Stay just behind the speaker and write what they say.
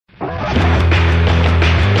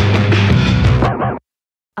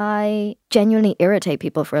I genuinely irritate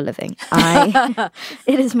people for a living.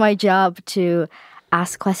 It is my job to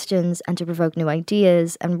ask questions and to provoke new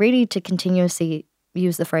ideas and really to continuously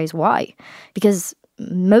use the phrase why. Because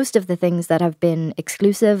most of the things that have been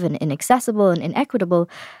exclusive and inaccessible and inequitable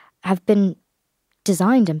have been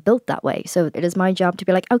designed and built that way. So it is my job to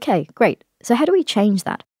be like, okay, great. So how do we change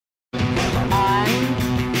that? A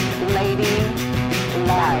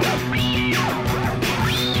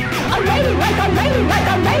lady like a lady like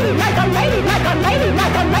a lady like a lady like a lady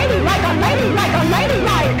like a lady like a lady like a lady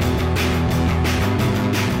like.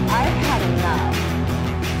 I've had enough.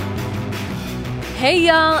 Hey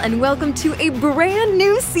y'all, and welcome to a brand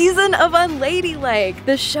new season of Unladylike,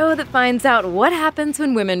 the show that finds out what happens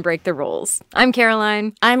when women break the rules. I'm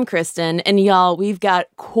Caroline. I'm Kristen, and y'all, we've got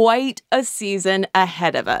quite a season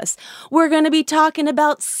ahead of us. We're going to be talking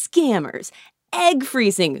about scammers, egg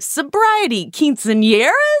freezing, sobriety,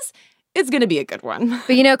 quinceañeras. It's going to be a good one.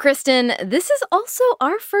 But you know, Kristen, this is also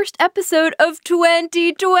our first episode of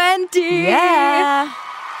 2020. Yeah.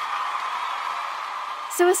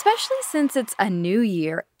 So especially since it's a new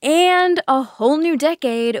year and a whole new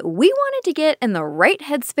decade, we wanted to get in the right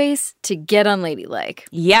headspace to get unladylike.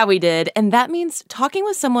 Yeah, we did. And that means talking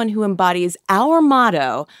with someone who embodies our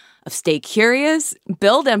motto of stay curious,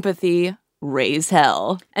 build empathy, raise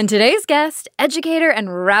hell. And today's guest, educator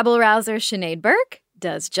and rabble-rouser Sinéad Burke,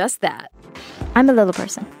 does just that. I'm a little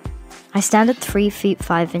person. I stand at 3 feet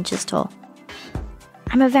 5 inches tall.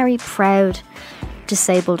 I'm a very proud,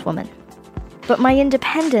 disabled woman. But my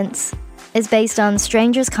independence is based on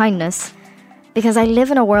strangers' kindness because I live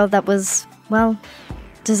in a world that was, well,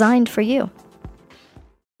 designed for you.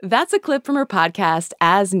 That's a clip from her podcast,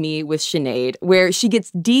 As Me with Sinéad, where she gets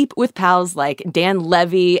deep with pals like Dan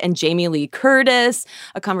Levy and Jamie Lee Curtis,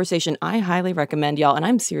 a conversation I highly recommend, y'all, and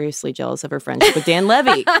I'm seriously jealous of her friendship with Dan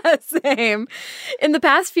Levy. Same. In the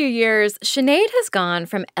past few years, Sinéad has gone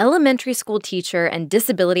from elementary school teacher and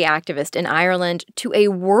disability activist in Ireland to a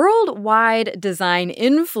worldwide design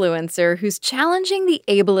influencer who's challenging the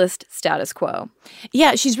ableist status quo.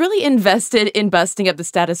 Yeah, she's really invested in busting up the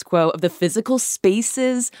status quo of the physical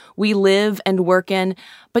spaces we live and work in,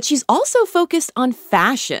 but she's also focused on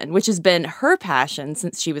fashion, which has been her passion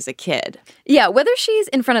since she was a kid. Yeah, whether she's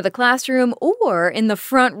in front of the classroom or in the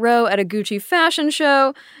front row at a Gucci fashion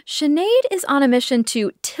show, Sinéad is on a mission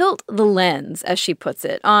to tilt the lens, as she puts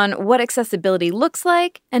it, on what accessibility looks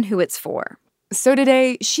like and who it's for. So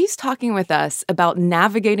today, she's talking with us about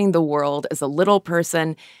navigating the world as a little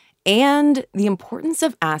person and the importance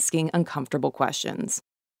of asking uncomfortable questions.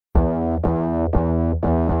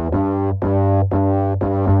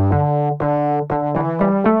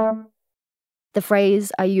 The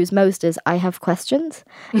phrase I use most is, I have questions,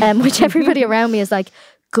 which everybody around me is like,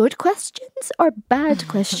 good questions or bad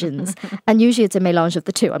questions? And usually it's a melange of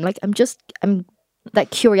the two. I'm that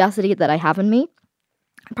curiosity that I have in me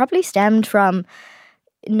probably stemmed from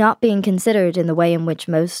not being considered in the way in which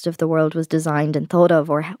most of the world was designed and thought of,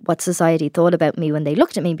 or what society thought about me when they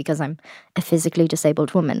looked at me, because I'm a physically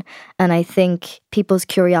disabled woman. And I think people's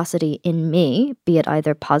curiosity in me, be it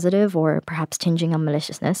either positive or perhaps tinging on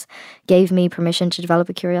maliciousness, gave me permission to develop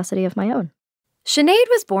a curiosity of my own. Sinéad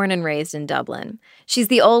was born and raised in Dublin. She's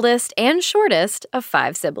the oldest and shortest of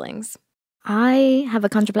 5 siblings. I have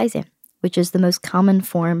achondroplasia, which is the most common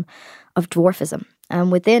form of dwarfism.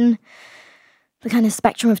 And within the kind of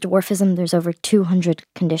spectrum of dwarfism, there's over 200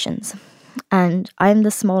 conditions. And I'm the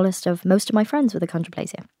smallest of most of my friends with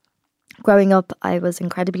achondroplasia. Growing up, I was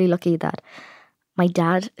incredibly lucky that my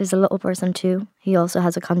dad is a little person too. He also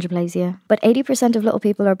has achondroplasia. But 80% of little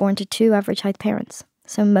people are born to 2 average height parents.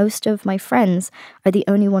 So most of my friends are the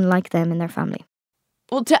only one like them in their family.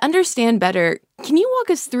 Well, to understand better, can you walk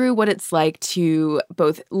us through what it's like to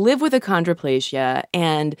both live with achondroplasia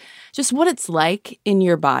and just what it's like in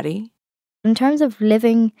your body? In terms of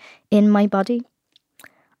living in my body,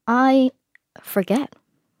 I forget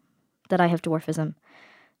that I have dwarfism.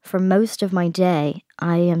 For most of my day,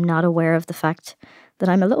 I am not aware of the fact that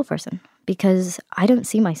I'm a little person because I don't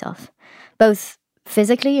see myself, both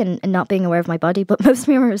physically and not being aware of my body, but most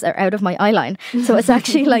mirrors are out of my eye line. So it's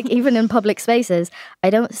actually like, even in public spaces,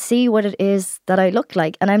 I don't see what it is that I look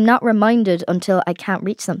like. And I'm not reminded until I can't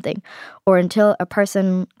reach something, or until a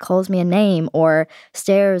person calls me a name or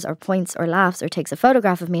stares or points or laughs or takes a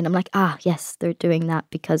photograph of me. And I'm like, yes, they're doing that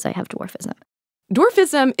because I have dwarfism.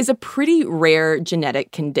 Dwarfism is a pretty rare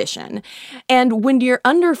genetic condition. And when you're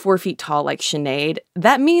under 4 feet tall like Sinéad,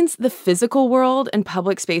 that means the physical world and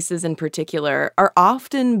public spaces in particular are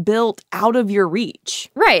often built out of your reach.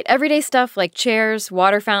 Right. Everyday stuff like chairs,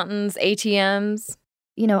 water fountains, ATMs.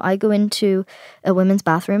 You know, I go into a women's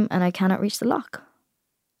bathroom and I cannot reach the lock.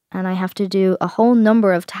 And I have to do a whole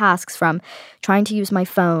number of tasks, from trying to use my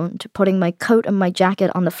phone to putting my coat and my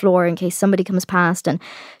jacket on the floor in case somebody comes past and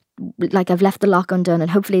like I've left the lock undone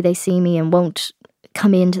and hopefully they see me and won't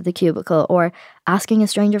come into the cubicle, or asking a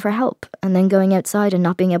stranger for help and then going outside and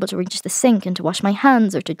not being able to reach the sink and to wash my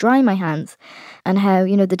hands or to dry my hands. And how,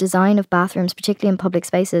 the design of bathrooms, particularly in public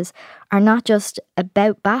spaces, are not just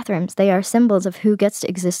about bathrooms. They are symbols of who gets to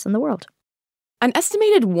exist in the world. An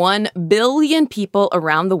estimated 1 billion people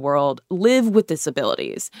around the world live with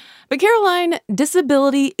disabilities. But Caroline,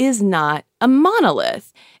 disability is not a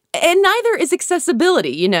monolith. And neither is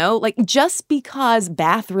accessibility, Like, just because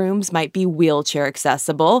bathrooms might be wheelchair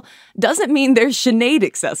accessible doesn't mean they're Sinéad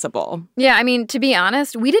accessible. Yeah, I mean, to be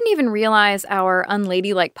honest, we didn't even realize our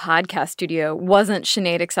unladylike podcast studio wasn't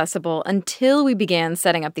Sinéad accessible until we began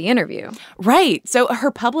setting up the interview. Right. So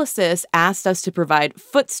her publicist asked us to provide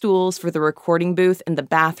footstools for the recording booth in the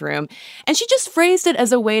bathroom, and she just phrased it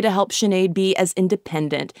as a way to help Sinéad be as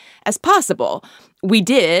independent as possible. We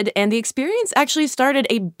did, and the experience actually started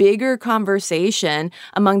a bigger conversation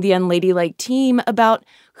among the Unladylike team about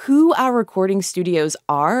who our recording studios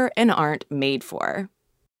are and aren't made for.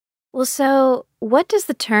 Well, so what does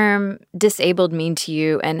the term disabled mean to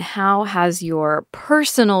you, and how has your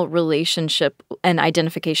personal relationship and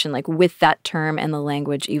identification with that term and the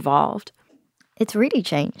language evolved? It's really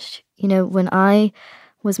changed. When I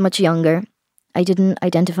was much younger, I didn't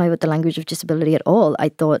identify with the language of disability at all. I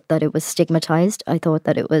thought that it was stigmatized. I thought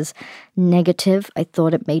that it was negative. I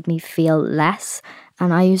thought it made me feel less.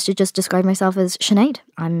 And I used to just describe myself as Sinéad.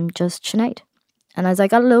 I'm just Sinéad. And as I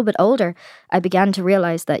got a little bit older, I began to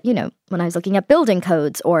realize that, when I was looking at building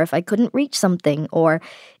codes, or if I couldn't reach something, or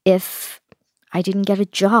if I didn't get a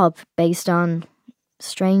job based on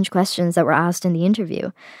strange questions that were asked in the interview,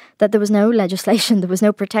 that there was no legislation, there was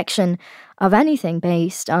no protection of anything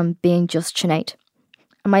based on being just Sinéad.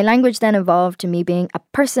 And my language then evolved to me being a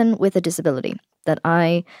person with a disability, that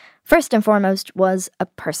I, first and foremost, was a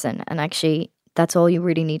person. And actually, that's all you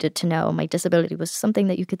really needed to know. My disability was something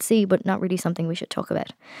that you could see, but not really something we should talk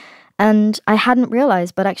about. And I hadn't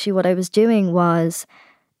realized, but actually what I was doing was,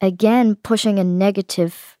 again, pushing a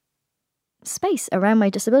negative space around my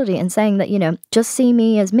disability and saying that, just see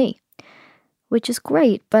me as me, which is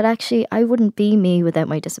great, but actually I wouldn't be me without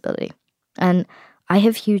my disability. And I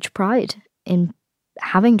have huge pride in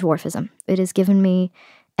having dwarfism. It has given me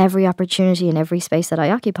every opportunity in every space that I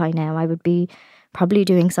occupy now. I would be probably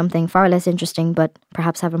doing something far less interesting, but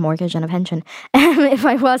perhaps have a mortgage and a pension if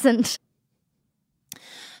I wasn't.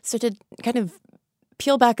 So to kind of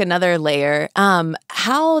peel back another layer,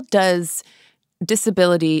 how does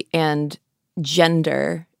disability and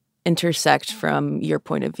gender intersect from your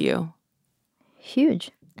point of view?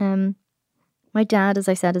 Huge. My dad, as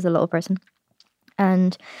I said, is a little person.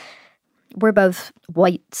 And we're both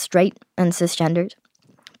white, straight, and cisgendered.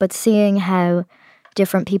 But seeing how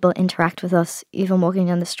different people interact with us, even walking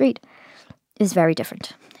down the street, is very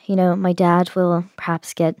different. My dad will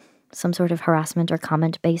perhaps get some sort of harassment or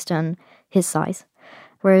comment based on his size.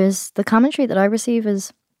 Whereas the commentary that I receive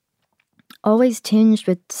is always tinged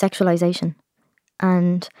with sexualization.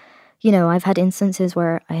 And, I've had instances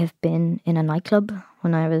where I have been in a nightclub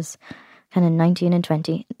when I was kind of 19 and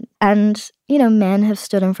 20. And, men have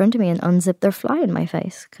stood in front of me and unzipped their fly in my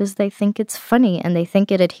face because they think it's funny and they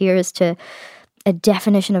think it adheres to a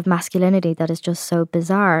definition of masculinity that is just so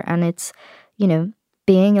bizarre. And it's,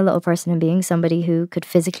 being a little person and being somebody who could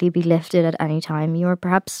physically be lifted at any time, you are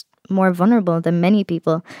perhaps more vulnerable than many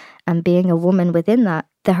people. And being a woman within that,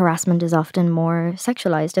 the harassment is often more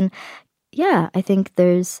sexualized. And yeah, I think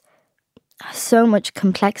there's so much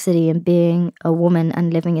complexity in being a woman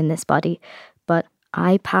and living in this body. But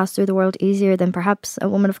I pass through the world easier than perhaps a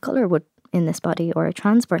woman of color would in this body, or a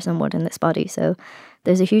trans person would in this body. So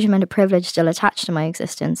there's a huge amount of privilege still attached to my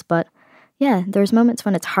existence. But yeah, there's moments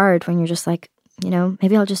when it's hard, when you're just like,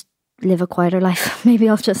 maybe I'll just live a quieter life. Maybe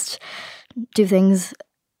I'll just do things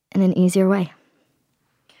in an easier way.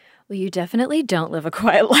 Well, you definitely don't live a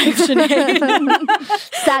quiet life, Sinéad.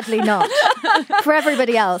 Sadly not. For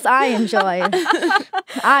everybody else, I enjoy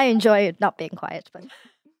not being quiet. But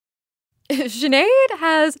Sinéad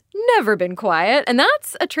has never been quiet, and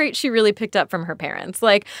that's a trait she really picked up from her parents.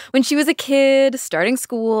 Like, when she was a kid, starting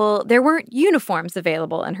school, there weren't uniforms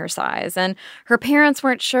available in her size, and her parents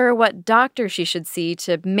weren't sure what doctor she should see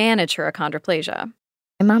to manage her achondroplasia.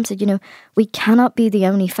 My mom said, we cannot be the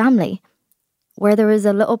only family where there is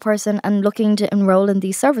a little person and looking to enroll in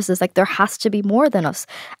these services. Like, there has to be more than us.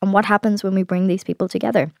 And what happens when we bring these people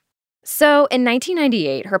together? So in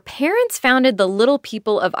 1998, her parents founded the Little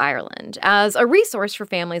People of Ireland as a resource for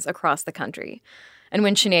families across the country. And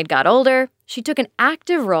when Sinead got older, she took an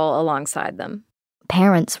active role alongside them.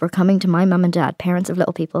 Parents were coming to my mum and dad, parents of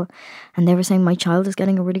little people, and they were saying, my child is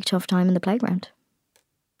getting a really tough time in the playground.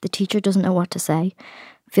 The teacher doesn't know what to say,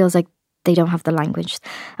 feels like they don't have the language.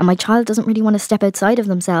 And my child doesn't really want to step outside of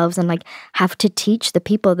themselves and have to teach the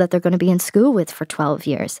people that they're going to be in school with for 12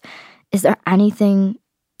 years. Is there anything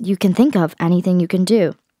you can think of, anything you can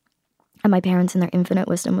do? And my parents, in their infinite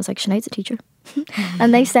wisdom, was like, Sinead's a teacher.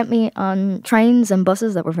 And they sent me on trains and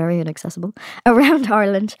buses that were very inaccessible around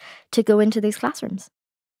Ireland to go into these classrooms.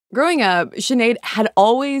 Growing up, Sinead had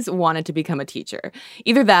always wanted to become a teacher.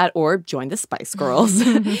 Either that or join the Spice Girls.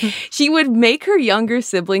 She would make her younger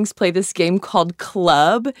siblings play this game called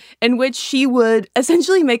Club, in which she would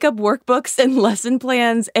essentially make up workbooks and lesson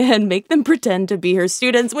plans and make them pretend to be her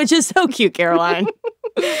students, which is so cute, Caroline.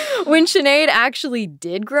 When Sinead actually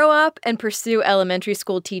did grow up and pursue elementary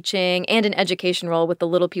school teaching and an education role with the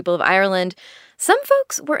little people of Ireland, some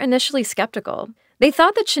folks were initially skeptical. They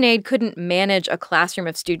thought that Sinead couldn't manage a classroom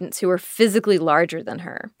of students who were physically larger than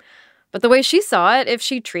her. But the way she saw it, if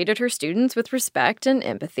she treated her students with respect and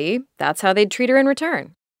empathy, that's how they'd treat her in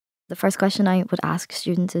return. The first question I would ask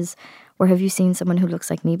students is, where have you seen someone who looks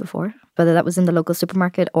like me before? Whether that was in the local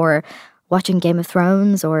supermarket or watching Game of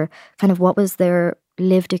Thrones, or kind of what was their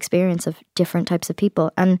lived experience of different types of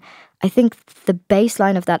people. And I think the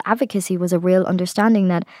baseline of that advocacy was a real understanding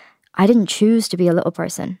that I didn't choose to be a little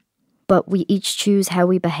person, but we each choose how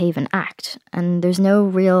we behave and act. And there's no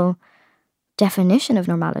real definition of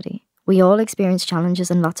normality. We all experience challenges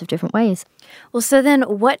in lots of different ways. Well, so then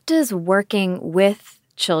what does working with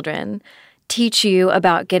children teach you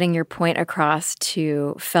about getting your point across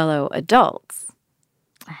to fellow adults?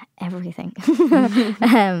 Everything.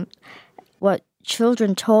 What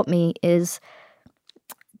children taught me is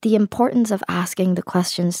the importance of asking the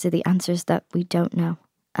questions to the answers that we don't know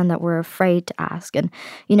and that we're afraid to ask. And,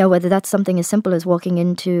 whether that's something as simple as walking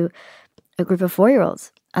into a group of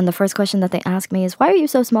 4-year-olds and the first question that they ask me is, why are you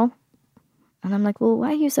so small? And I'm like, well,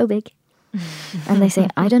 why are you so big? And they say,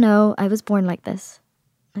 I don't know, I was born like this.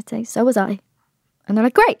 I'd say, so was I. And they're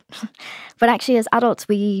like, great. But actually, as adults,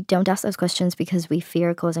 we don't ask those questions because we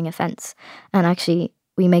fear causing offense. And actually,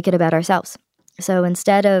 we make it about ourselves. So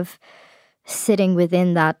instead of sitting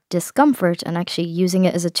within that discomfort and actually using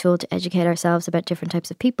it as a tool to educate ourselves about different types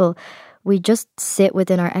of people, we just sit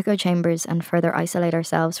within our echo chambers and further isolate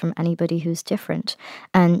ourselves from anybody who's different.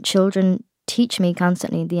 And children teach me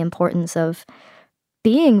constantly the importance of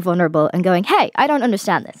being vulnerable and going, hey, I don't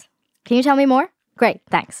understand this. Can you tell me more? Great,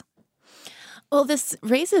 thanks. Well, this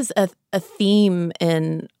raises a theme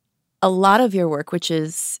in a lot of your work, which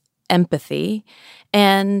is empathy.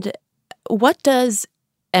 And what does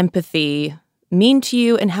empathy mean to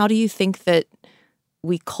you, and how do you think that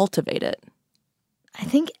we cultivate it? I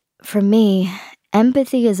think for me,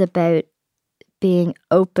 empathy is about being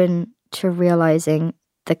open to realizing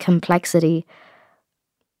the complexity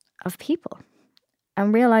of people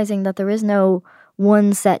and realizing that there is no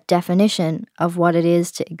one set definition of what it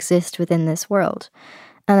is to exist within this world.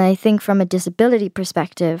 And I think from a disability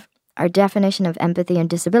perspective, our definition of empathy and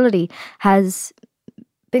disability has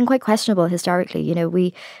been quite questionable historically.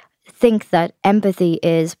 We think that empathy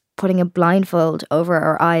is putting a blindfold over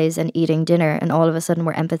our eyes and eating dinner, and all of a sudden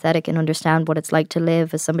we're empathetic and understand what it's like to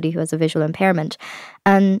live as somebody who has a visual impairment.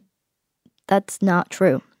 And that's not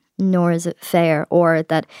true, nor is it fair, or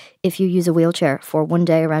that if you use a wheelchair for one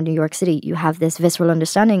day around New York City, you have this visceral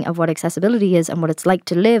understanding of what accessibility is and what it's like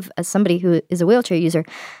to live as somebody who is a wheelchair user.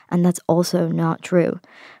 And that's also not true.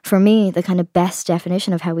 For me, the kind of best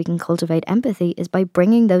definition of how we can cultivate empathy is by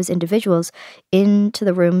bringing those individuals into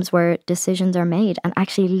the rooms where decisions are made and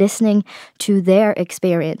actually listening to their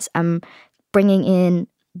experience and bringing in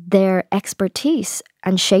their expertise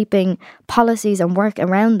and shaping policies and work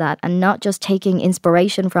around that, and not just taking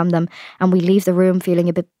inspiration from them and we leave the room feeling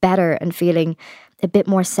a bit better and feeling a bit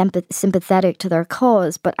more sympathetic to their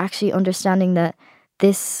cause, but actually understanding that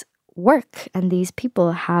this work and these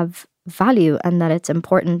people have value and that it's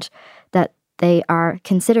important that they are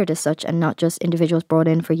considered as such and not just individuals brought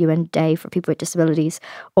in for UN Day for people with disabilities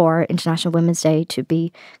or International Women's Day to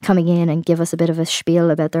be coming in and give us a bit of a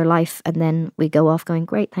spiel about their life, and then we go off going,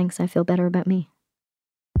 great, thanks, I feel better about me.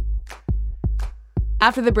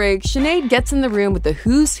 After the break, Sinead gets in the room with the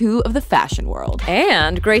who's who of the fashion world.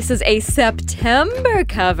 And graces a September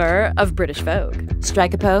cover of British Vogue.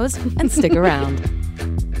 Strike a pose and stick around.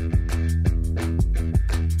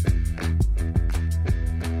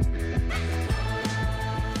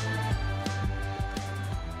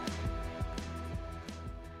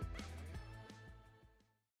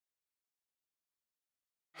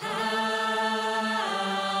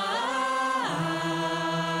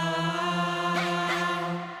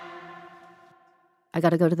 I got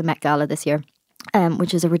to go to the Met Gala this year,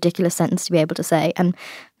 which is a ridiculous sentence to be able to say. And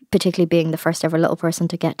particularly being the first ever little person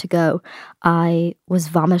to get to go, I was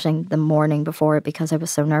vomiting the morning before because I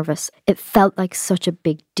was so nervous. It felt like such a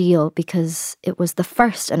big deal because it was the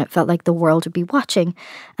first and it felt like the world would be watching.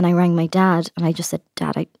 And I rang my dad and I just said,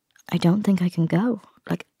 Dad, I don't think I can go.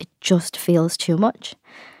 Like, it just feels too much.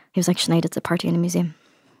 He was like, Sinead, it's a party in a museum.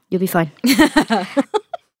 You'll be fine.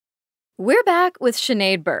 We're back with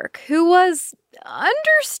Sinead Burke, who was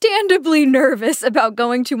understandably nervous about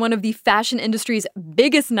going to one of the fashion industry's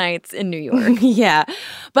biggest nights in New York. Yeah,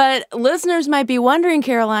 but listeners might be wondering,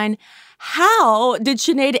 Caroline, how did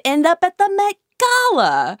Sinead end up at the Met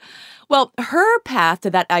Gala? Well, her path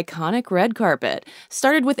to that iconic red carpet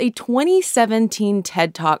started with a 2017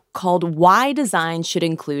 TED Talk called Why Design Should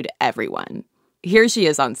Include Everyone. Here she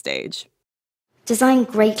is on stage. Design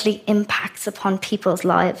greatly impacts upon people's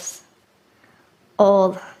lives.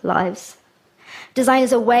 All lives. Design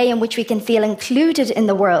is a way in which we can feel included in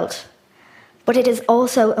the world, but it is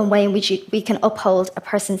also a way in which we can uphold a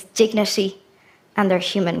person's dignity and their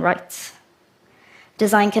human rights.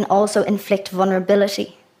 Design can also inflict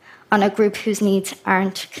vulnerability on a group whose needs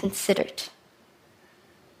aren't considered.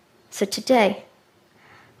 So today,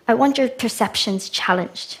 I want your perceptions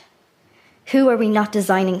challenged. Who are we not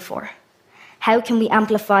designing for? How can we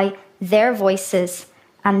amplify their voices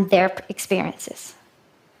and their experiences?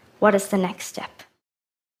 What is the next step?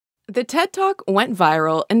 The TED Talk went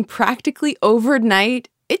viral, and practically overnight,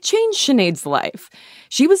 it changed Sinead's life.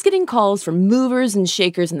 She was getting calls from movers and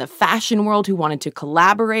shakers in the fashion world who wanted to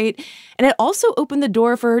collaborate, and it also opened the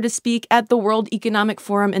door for her to speak at the World Economic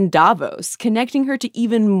Forum in Davos, connecting her to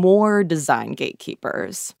even more design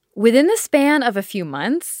gatekeepers. Within the span of a few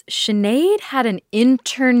months, Sinead had an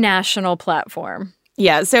international platform.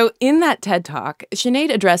 Yeah, so in that TED Talk,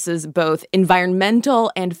 Sinead addresses both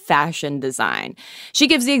environmental and fashion design. She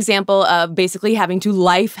gives the example of basically having to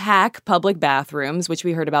life hack public bathrooms, which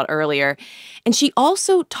we heard about earlier. And she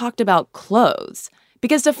also talked about clothes.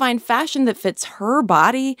 Because to find fashion that fits her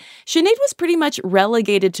body, Sinead was pretty much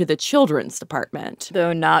relegated to the children's department.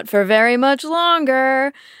 Though not for very much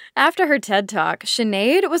longer. After her TED Talk,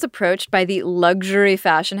 Sinead was approached by the luxury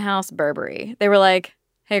fashion house Burberry. They were like,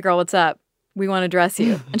 hey girl, what's up? We want to dress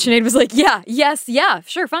you. And Sinead was like, yeah,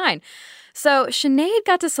 sure, fine. So Sinead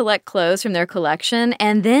got to select clothes from their collection,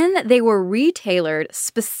 and then they were retailored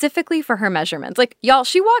specifically for her measurements. Like, y'all,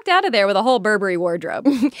 she walked out of there with a whole Burberry wardrobe.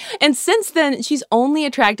 And since then, she's only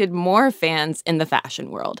attracted more fans in the fashion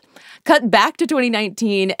world. Cut back to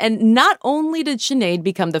 2019, and not only did Sinead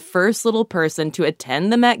become the first little person to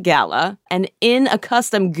attend the Met Gala, and in a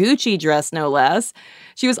custom Gucci dress, no less,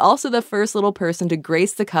 she was also the first little person to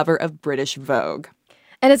grace the cover of British Vogue.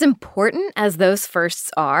 And as important as those firsts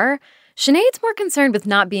are, Sinead's more concerned with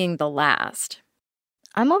not being the last.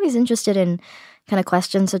 I'm always interested in kind of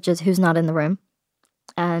questions such as who's not in the room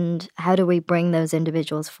and how do we bring those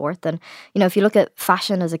individuals forth. And, if you look at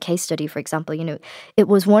fashion as a case study, for example, it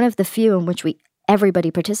was one of the few in which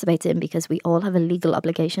everybody participates in because we all have a legal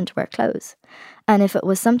obligation to wear clothes. And if it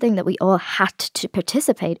was something that we all had to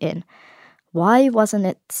participate in, why wasn't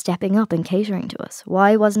it stepping up and catering to us?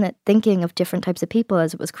 Why wasn't it thinking of different types of people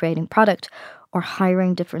as it was creating product or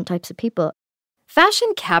hiring different types of people? Fashion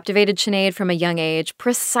captivated Sinead from a young age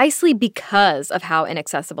precisely because of how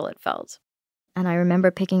inaccessible it felt. And I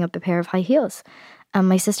remember picking up a pair of high heels and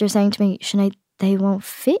my sister saying to me, Sinead, they won't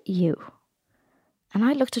fit you. And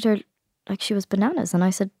I looked at her like she was bananas and I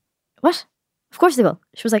said, what? Of course they will.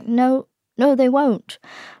 She was like, no, they won't.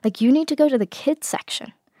 Like, you need to go to the kids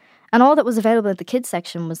section. And all that was available at the kids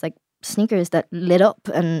section was like sneakers that lit up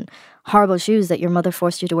and horrible shoes that your mother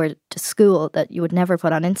forced you to wear to school that you would never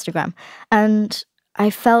put on Instagram. And I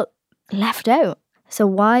felt left out. So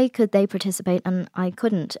why could they participate and I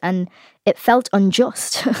couldn't? And it felt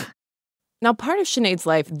unjust. Now, part of Sinead's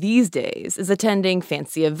life these days is attending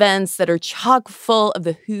fancy events that are chock full of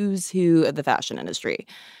the who's who of the fashion industry.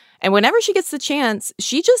 And whenever she gets the chance,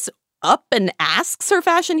 she just up and asks her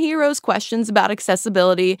fashion heroes questions about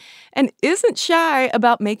accessibility and isn't shy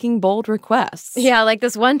about making bold requests. Yeah, like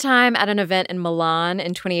this one time at an event in Milan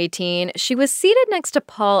in 2018, she was seated next to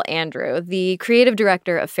Paul Andrew, the creative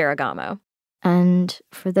director of Ferragamo. And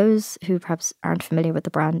for those who perhaps aren't familiar with the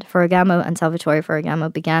brand, Ferragamo and Salvatore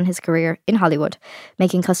Ferragamo began his career in Hollywood,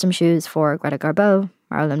 making custom shoes for Greta Garbo,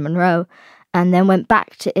 Marilyn Monroe, and then went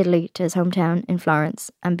back to Italy, to his hometown in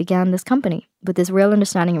Florence, and began this company with this real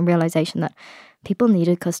understanding and realization that people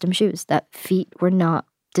needed custom shoes, that feet were not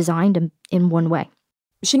designed in one way.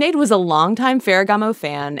 Sinead was a longtime Ferragamo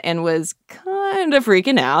fan and was kind of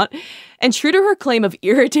freaking out. And true to her claim of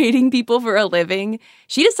irritating people for a living,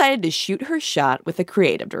 she decided to shoot her shot with a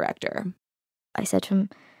creative director. I said to him,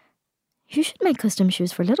 "You should make custom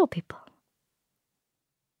shoes for little people."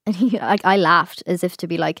 And I laughed as if to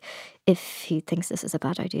be like, if he thinks this is a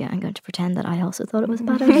bad idea, I'm going to pretend that I also thought it was a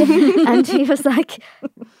bad idea. And he was like,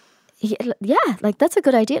 yeah, like, that's a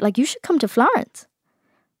good idea. Like, you should come to Florence.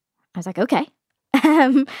 I was like, okay.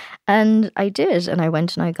 And I did. And I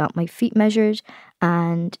went and I got my feet measured.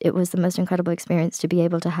 And it was the most incredible experience to be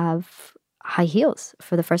able to have high heels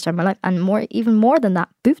for the first time in my life. And even more than that,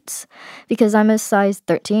 boots. Because I'm a size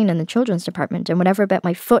 13 in the children's department. And whatever about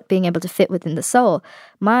my foot being able to fit within the sole,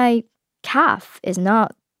 my calf is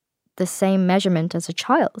not the same measurement as a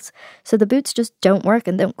child's. So the boots just don't work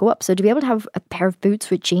and don't go up. So to be able to have a pair of boots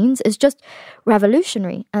with jeans is just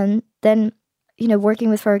revolutionary. And then, working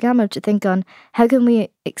with Ferragamo to think on how can we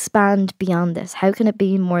expand beyond this? How can it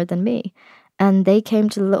be more than me? And they came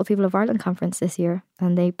to the Little People of Ireland conference this year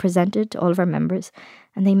and they presented to all of our members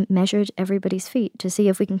and they measured everybody's feet to see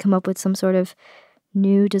if we can come up with some sort of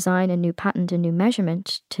new design and new patent and new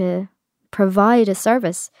measurement to provide a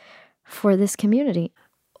service for this community.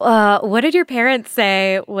 What did your parents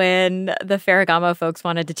say when the Ferragamo folks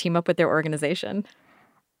wanted to team up with their organization?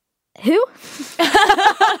 Who?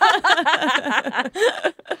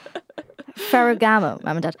 Ferragamo,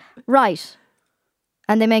 Mum and Dad. Right.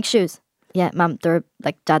 And they make shoes. Yeah, Mum, Dad,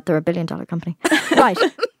 they're $1 billion company. Right.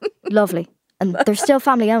 Lovely. And they're still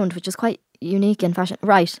family owned, which is quite unique in fashion.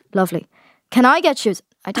 Right. Lovely. Can I get shoes?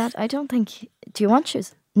 Dad, I don't think... Do you want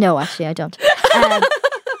shoes? No, actually, I don't.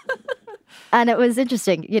 And it was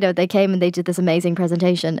interesting. They came and they did this amazing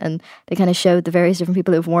presentation and they kind of showed the various different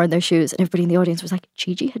people who've worn their shoes. And everybody in the audience was like,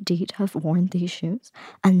 Gigi Hadid have worn these shoes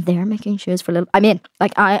and they're making shoes for little... I'm in.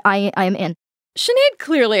 Like, I am in. Sinéad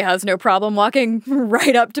clearly has no problem walking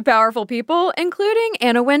right up to powerful people, including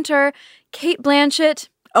Anna Wintour, Cate Blanchett,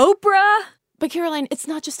 Oprah. But Caroline, it's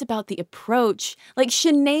not just about the approach. Like,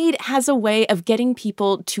 Sinéad has a way of getting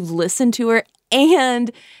people to listen to her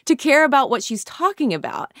and to care about what she's talking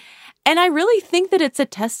about. And I really think that it's a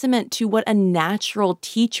testament to what a natural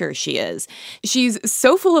teacher she is. She's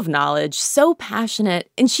so full of knowledge, so passionate,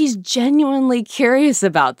 and she's genuinely curious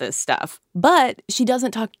about this stuff. But she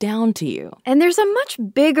doesn't talk down to you. And there's a much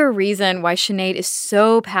bigger reason why Sinéad is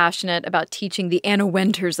so passionate about teaching the Anna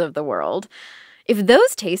Wintours of the world. If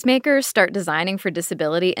those tastemakers start designing for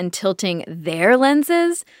disability and tilting their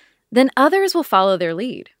lenses, then others will follow their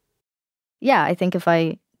lead. Yeah, I think if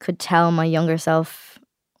I could tell my younger self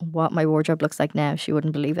what my wardrobe looks like now, she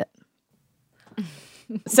wouldn't believe it.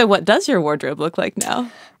 So what does your wardrobe look like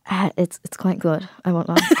now? It's quite good. I won't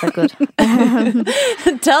lie, it's quite good.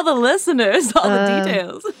 Tell the listeners all the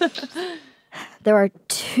details. There are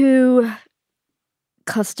 2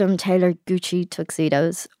 custom tailored Gucci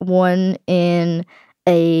tuxedos. One in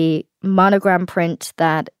a monogram print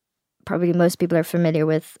that probably most people are familiar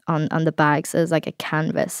with on the bag. So it's like a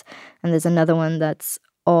canvas. And there's another one that's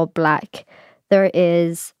all black. There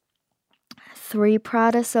is 3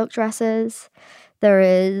 Prada silk dresses. There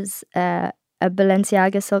is a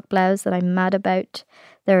Balenciaga silk blouse that I'm mad about.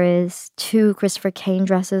 There is 2 Christopher Kane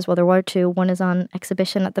dresses. Well, there were 2. One is on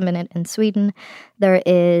exhibition at the minute in Sweden. There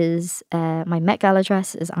is my Met Gala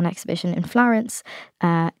dress is on exhibition in Florence.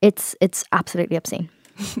 It's absolutely obscene.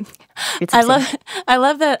 I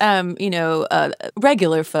love that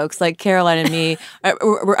regular folks like Caroline and me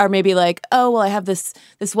are maybe like, oh well, I have this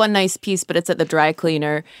one nice piece, but it's at the dry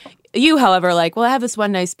cleaner. You, however, are like, well, I have this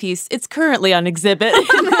one nice piece. It's currently on exhibit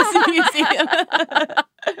in this museum.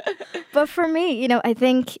 But for me, I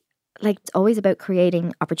think it's always about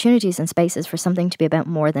creating opportunities and spaces for something to be about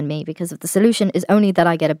more than me. Because if the solution is only that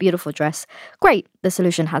I get a beautiful dress, great. The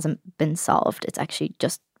solution hasn't been solved. It's actually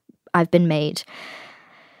just I've been made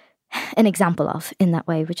an example of in that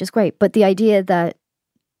way, which is great. But the idea that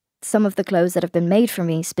some of the clothes that have been made for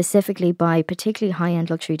me specifically by particularly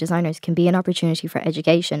high-end luxury designers can be an opportunity for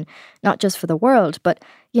education, not just for the world, but,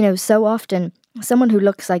 so often someone who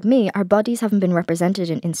looks like me, our bodies haven't been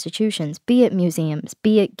represented in institutions, be it museums,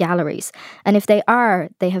 be it galleries. And if they are,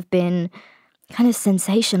 they have been kind of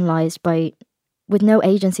sensationalized with no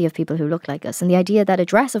agency of people who look like us. And the idea that a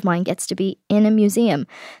dress of mine gets to be in a museum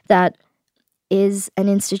that is an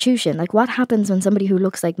institution. Like, what happens when somebody who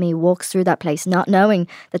looks like me walks through that place not knowing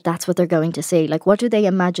that that's what they're going to see? Like, what do they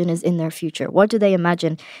imagine is in their future? What do they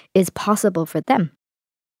imagine is possible for them?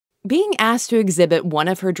 Being asked to exhibit one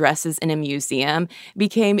of her dresses in a museum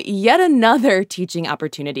became yet another teaching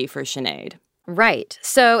opportunity for Sinéad. Right.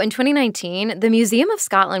 So in 2019, the Museum of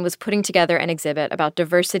Scotland was putting together an exhibit about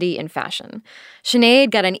diversity in fashion.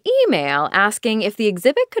 Sinéad got an email asking if the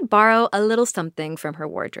exhibit could borrow a little something from her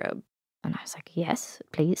wardrobe. And I was like, yes,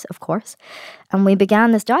 please, of course. And we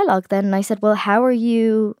began this dialogue then, and I said, well, how are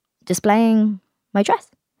you displaying my dress?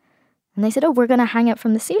 And they said, oh, we're going to hang it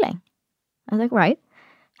from the ceiling. I was like, right.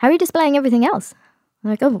 How are you displaying everything else?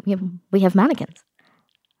 They're like, oh, we have mannequins.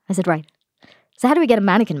 I said, right. So how do we get a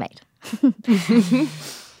mannequin made?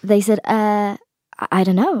 They said, I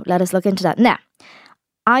don't know. Let us look into that. Now,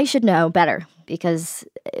 I should know better because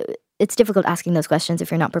it's difficult asking those questions if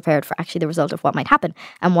you're not prepared for actually the result of what might happen.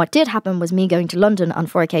 And what did happen was me going to London on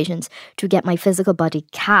 4 occasions to get my physical body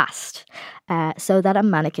cast so that a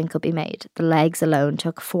mannequin could be made. The legs alone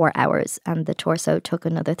took 4 hours and the torso took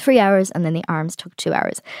another 3 hours and then the arms took 2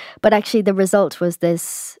 hours. But actually the result was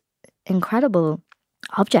this incredible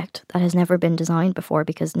object that has never been designed before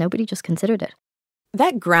because nobody just considered it.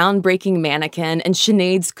 That groundbreaking mannequin and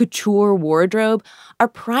Sinéad's couture wardrobe are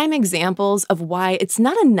prime examples of why it's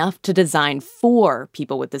not enough to design for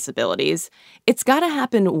people with disabilities. It's got to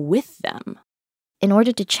happen with them. In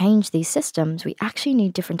order to change these systems, we actually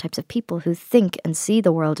need different types of people who think and see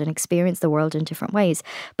the world and experience the world in different ways.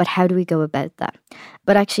 But how do we go about that?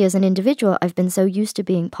 But actually, as an individual, I've been so used to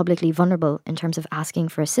being publicly vulnerable in terms of asking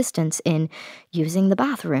for assistance in using the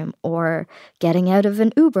bathroom or getting out of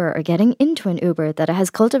an Uber or getting into an Uber that it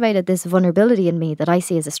has cultivated this vulnerability in me that I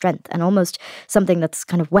see as a strength and almost something that's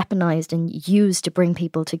kind of weaponized and used to bring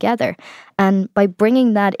people together. And by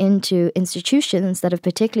bringing that into institutions that have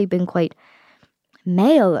particularly been quite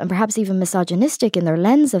male and perhaps even misogynistic in their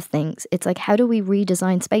lens of things, it's like, how do we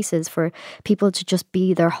redesign spaces for people to just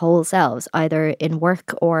be their whole selves, either in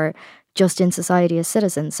work or just in society as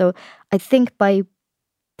citizens? So I think by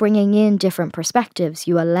bringing in different perspectives,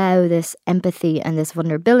 you allow this empathy and this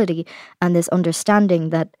vulnerability and this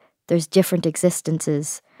understanding that there's different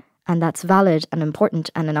existences, and that's valid and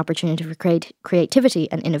important and an opportunity for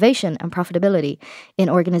creativity and innovation and profitability in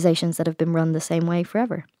organizations that have been run the same way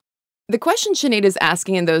forever. The questions Sinéad is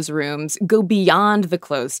asking in those rooms go beyond the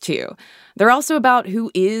clothes, too. They're also about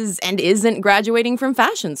who is and isn't graduating from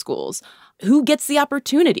fashion schools. Who gets the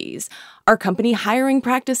opportunities? Are company hiring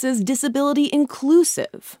practices disability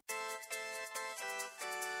inclusive?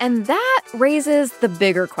 And that raises the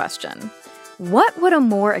bigger question. What would a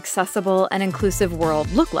more accessible and inclusive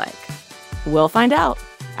world look like? We'll find out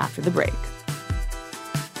after the break.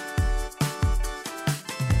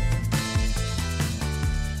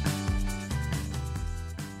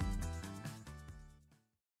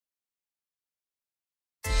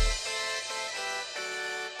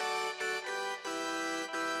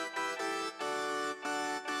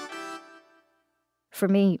 For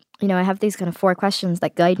me, I have these kind of 4 questions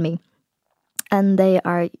that guide me. And they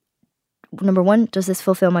are, number 1, does this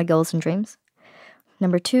fulfill my goals and dreams?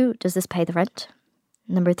 Number 2, does this pay the rent?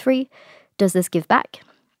 Number 3, does this give back?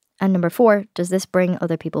 And number 4, does this bring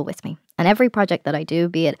other people with me? And every project that I do,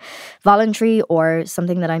 be it voluntary or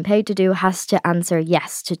something that I'm paid to do, has to answer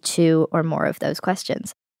yes to 2 or more of those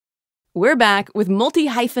questions. We're back with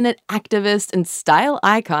multi-hyphenate activist and style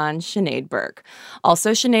icon Sinéad Burke.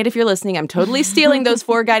 Also, Sinéad, if you're listening, I'm totally stealing those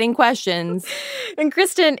 4 guiding questions. And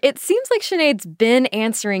Kristen, it seems like Sinéad's been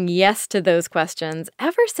answering yes to those questions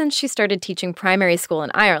ever since she started teaching primary school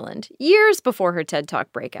in Ireland, years before her TED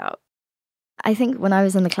Talk breakout. I think when I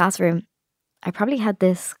was in the classroom, I probably had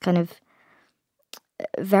this kind of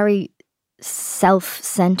very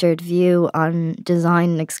self-centered view on design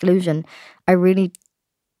and exclusion. I really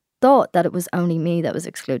thought that it was only me that was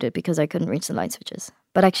excluded because I couldn't reach the light switches.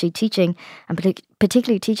 But actually teaching, and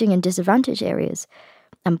particularly teaching in disadvantaged areas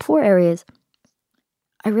and poor areas,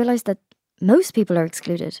 I realized that most people are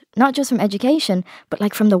excluded, not just from education, but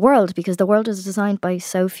like from the world, because the world is designed by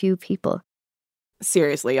so few people.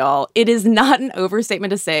 Seriously, y'all, it is not an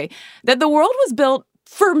overstatement to say that the world was built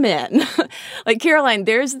for men. Like, Caroline,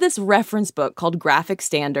 there's this reference book called Graphic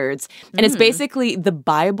Standards, and it's basically the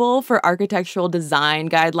Bible for architectural design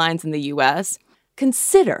guidelines in the U.S.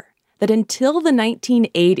 Consider that until the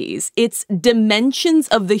 1980s, its dimensions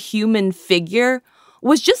of the human figure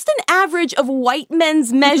was just an average of white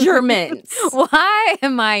men's measurements. Why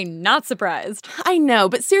am I not surprised? I know,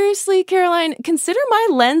 but seriously, Caroline, consider my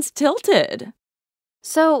lens tilted.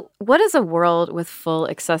 So what does a world with full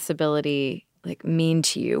accessibility mean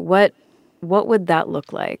to you? What would that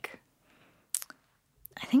look like?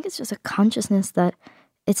 I think it's just a consciousness that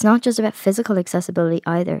it's not just about physical accessibility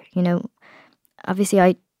either. Obviously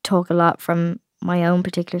I talk a lot from my own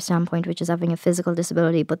particular standpoint, which is having a physical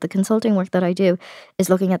disability, but the consulting work that I do is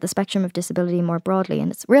looking at the spectrum of disability more broadly,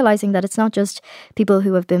 and it's realizing that it's not just people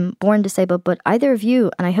who have been born disabled, but either of you,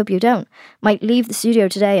 and I hope you don't, might leave the studio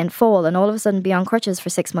today and fall and all of a sudden be on crutches for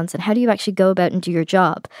 6 months. And how do you actually go about and do your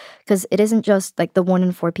job? Because it isn't just like the 1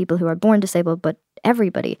 in 4 people who are born disabled, but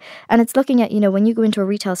everybody. And it's looking at, when you go into a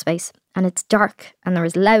retail space and it's dark and there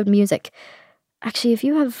is loud music, actually, if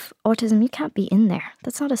you have autism, you can't be in there.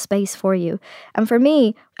 That's not a space for you. And for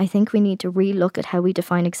me, I think we need to relook at how we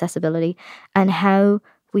define accessibility and how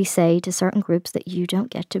we say to certain groups that you don't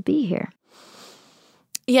get to be here.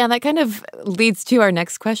 Yeah, that kind of leads to our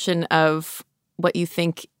next question of what you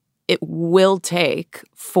think it will take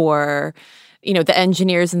for, the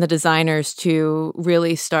engineers and the designers to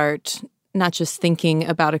really start not just thinking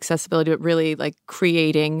about accessibility, but really like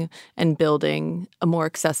creating and building a more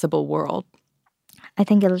accessible world. I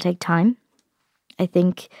think it'll take time. I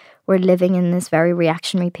think we're living in this very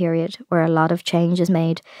reactionary period where a lot of change is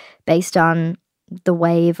made based on the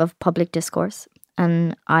wave of public discourse.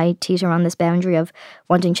 And I teeter on this boundary of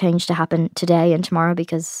wanting change to happen today and tomorrow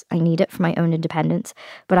because I need it for my own independence.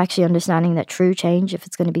 But actually understanding that true change, if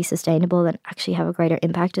it's going to be sustainable and actually have a greater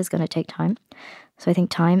impact, is going to take time. So I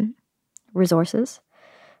think time, resources,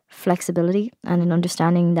 flexibility, and an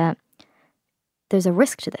understanding that there's a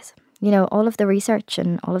risk to this. All of the research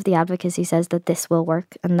and all of the advocacy says that this will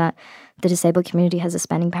work and that the disabled community has a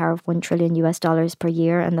spending power of $1 trillion per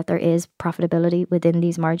year and that there is profitability within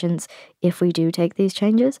these margins if we do take these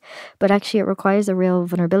changes. But actually it requires a real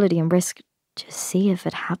vulnerability and risk to see if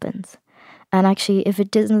it happens. And actually, if it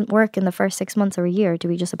doesn't work in the first 6 months or a year, do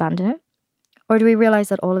we just abandon it? Or do we realize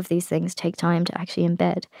that all of these things take time to actually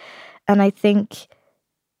embed? And I think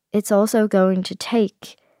it's also going to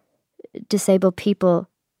take disabled people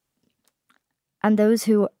and those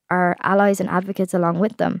who are allies and advocates along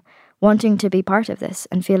with them wanting to be part of this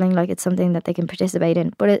and feeling like it's something that they can participate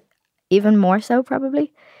in. But even more so,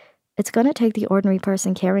 probably, it's going to take the ordinary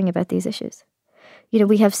person caring about these issues.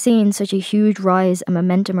 We have seen such a huge rise and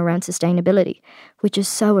momentum around sustainability, which is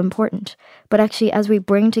so important. But actually, as we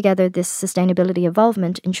bring together this sustainability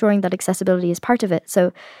involvement, ensuring that accessibility is part of it.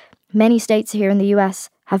 So many states here in the US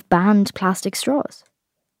have banned plastic straws.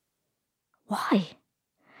 Why?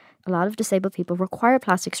 A lot of disabled people require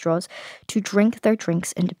plastic straws to drink their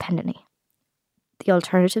drinks independently. The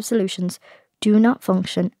alternative solutions do not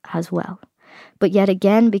function as well. But yet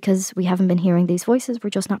again, because we haven't been hearing these voices,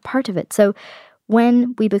 we're just not part of it. So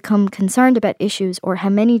when we become concerned about issues, or how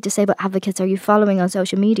many disabled advocates are you following on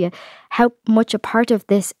social media, how much a part of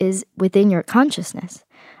this is within your consciousness.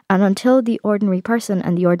 And until the ordinary person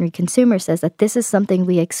and the ordinary consumer says that this is something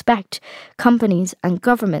we expect companies and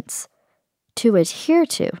governments to adhere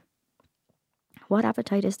to, what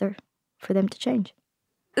appetite is there for them to change?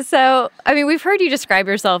 So, we've heard you describe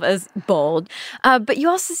yourself as bold, but you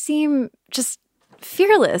also seem just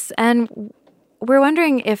fearless. And we're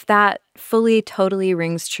wondering if that fully, totally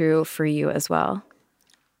rings true for you as well.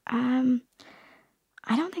 I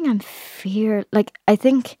don't think I'm I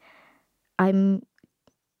think I'm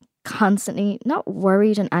constantly not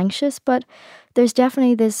worried and anxious, but there's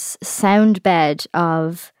definitely this sound bed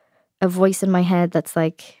of a voice in my head that's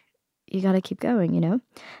like, you got to keep going,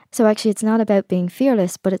 So actually, it's not about being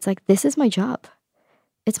fearless, but it's like, this is my job.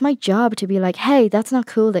 It's my job to be like, hey, that's not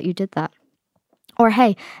cool that you did that. Or,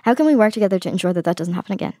 hey, how can we work together to ensure that that doesn't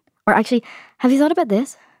happen again? Or actually, have you thought about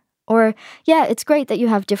this? Or, yeah, it's great that you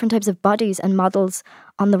have different types of bodies and models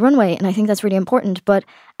on the runway, and I think that's really important. But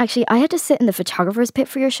actually, I had to sit in the photographer's pit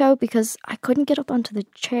for your show because I couldn't get up onto the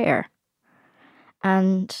chair.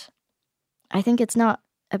 And I think it's not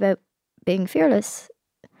about being fearless.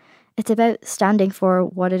 It's about standing for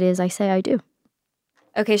what it is I say I do.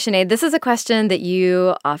 Okay, Sinead, this is a question that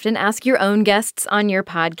you often ask your own guests on your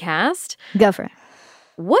podcast. Go for it.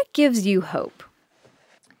 What gives you hope?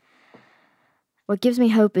 What gives me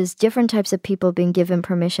hope is different types of people being given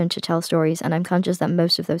permission to tell stories, and I'm conscious that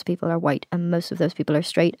most of those people are white, and most of those people are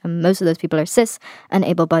straight, and most of those people are cis and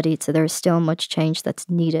able-bodied, so there is still much change that's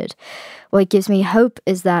needed. What gives me hope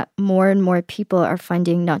is that more and more people are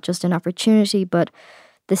finding not just an opportunity, but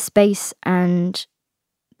the space and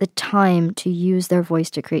the time to use their voice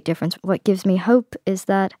to create difference. What gives me hope is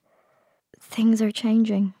that things are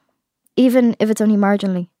changing, even if it's only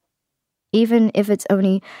marginally. Even if it's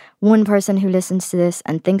only one person who listens to this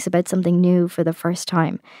and thinks about something new for the first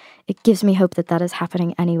time, it gives me hope that that is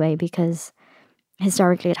happening anyway, because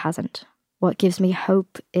historically it hasn't. What gives me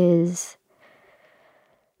hope is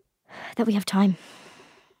that we have time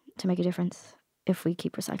to make a difference if we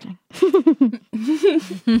keep recycling.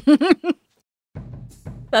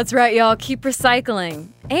 That's right, y'all. Keep recycling.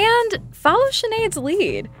 And follow Sinead's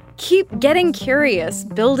lead. Keep getting curious,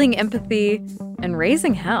 building empathy, and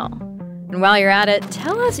raising hell. And while you're at it,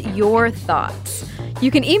 tell us your thoughts.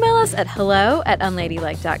 You can email us at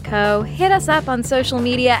hello@unladylike.co, hit us up on social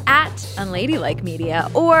media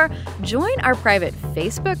 @unladylikemedia, or join our private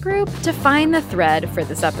Facebook group to find the thread for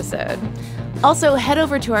this episode. Also, head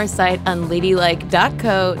over to our site,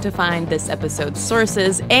 unladylike.co, to find this episode's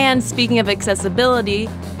sources. And speaking of accessibility,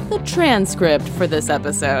 the transcript for this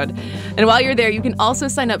episode. And while you're there, you can also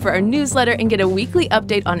sign up for our newsletter and get a weekly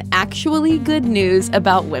update on actually good news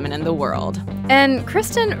about women in the world. And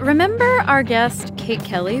Kristen, remember our guest, Kate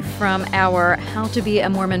Kelly, from our How to Be a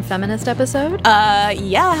Mormon Feminist episode?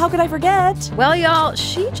 Yeah, how could I forget? Well, y'all,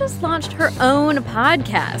 she just launched her own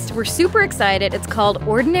podcast. We're super excited. It's called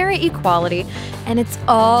Ordinary Equality, and it's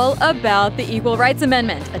all about the Equal Rights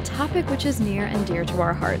Amendment, a topic which is near and dear to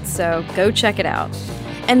our hearts. So go check it out.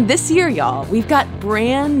 And this year, y'all, we've got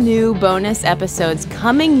brand new bonus episodes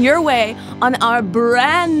coming your way on our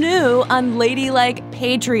brand new Unladylike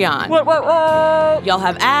Patreon. What? Y'all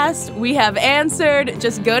have asked, we have answered.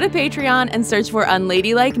 Just go to Patreon and search for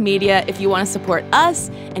Unladylike Media if you want to support us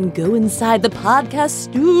and go inside the podcast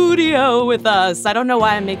studio with us. I don't know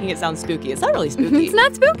why I'm making it sound spooky. It's not really spooky. It's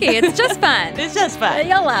not spooky. It's just fun. It's just fun.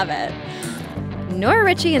 You'll love it. Nora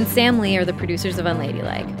Ritchie and Sam Lee are the producers of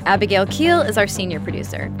Unladylike. Abigail Keel is our senior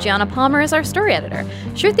producer. Gianna Palmer is our story editor.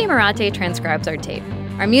 Shruti Marate transcribes our tape.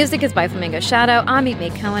 Our music is by Flamingo Shadow, Amit May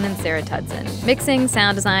Cohen, and Sarah Tudson. Mixing,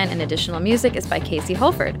 sound design, and additional music is by Casey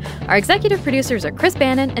Holford. Our executive producers are Chris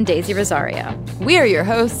Bannon and Daisy Rosario. We are your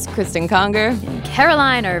hosts, Kristen Conger And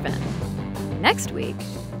Caroline Irvin. Next week,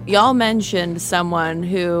 y'all mentioned someone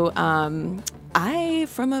who I,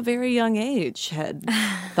 from a very young age, had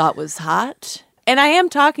thought was hot. And I am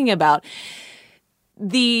talking about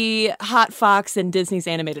the hot fox in Disney's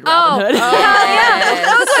animated Robin Hood. Oh, yeah.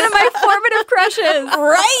 That was one of my formative crushes.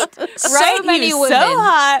 Right? So many He was women. so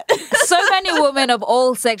hot. So many women of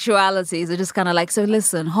all sexualities are just kind of like, so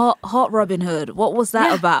listen, hot Robin Hood, what was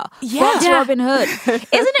that about? Yeah. What's Yeah. Robin Hood?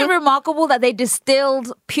 Isn't it remarkable that they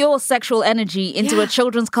distilled pure sexual energy into a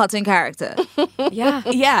children's cartoon character? Yeah.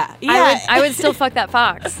 Yeah. I would still fuck that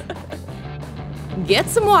fox. Get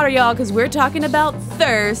some water, y'all, because we're talking about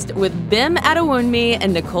thirst with Bim Adewunmi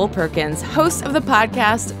and Nicole Perkins, hosts of the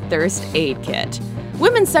podcast Thirst Aid Kit.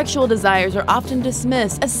 Women's sexual desires are often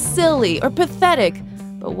dismissed as silly or pathetic.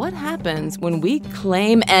 But what happens when we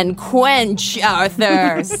claim and quench our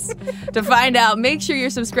thirst? To find out, make sure you're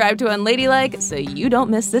subscribed to Unladylike so you don't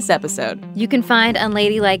miss this episode. You can find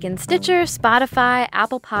Unladylike in Stitcher, Spotify,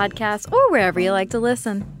 Apple Podcasts, or wherever you like to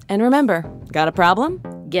listen. And remember, got a problem?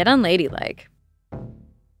 Get Unladylike.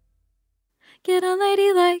 Get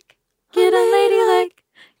Unladylike. Get Unladylike.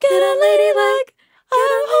 Get Unladylike.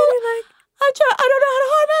 Get Unladylike. I don't know how to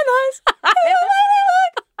harmonize.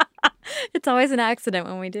 It's always an accident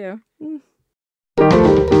when we do.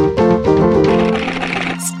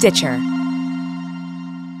 Stitcher.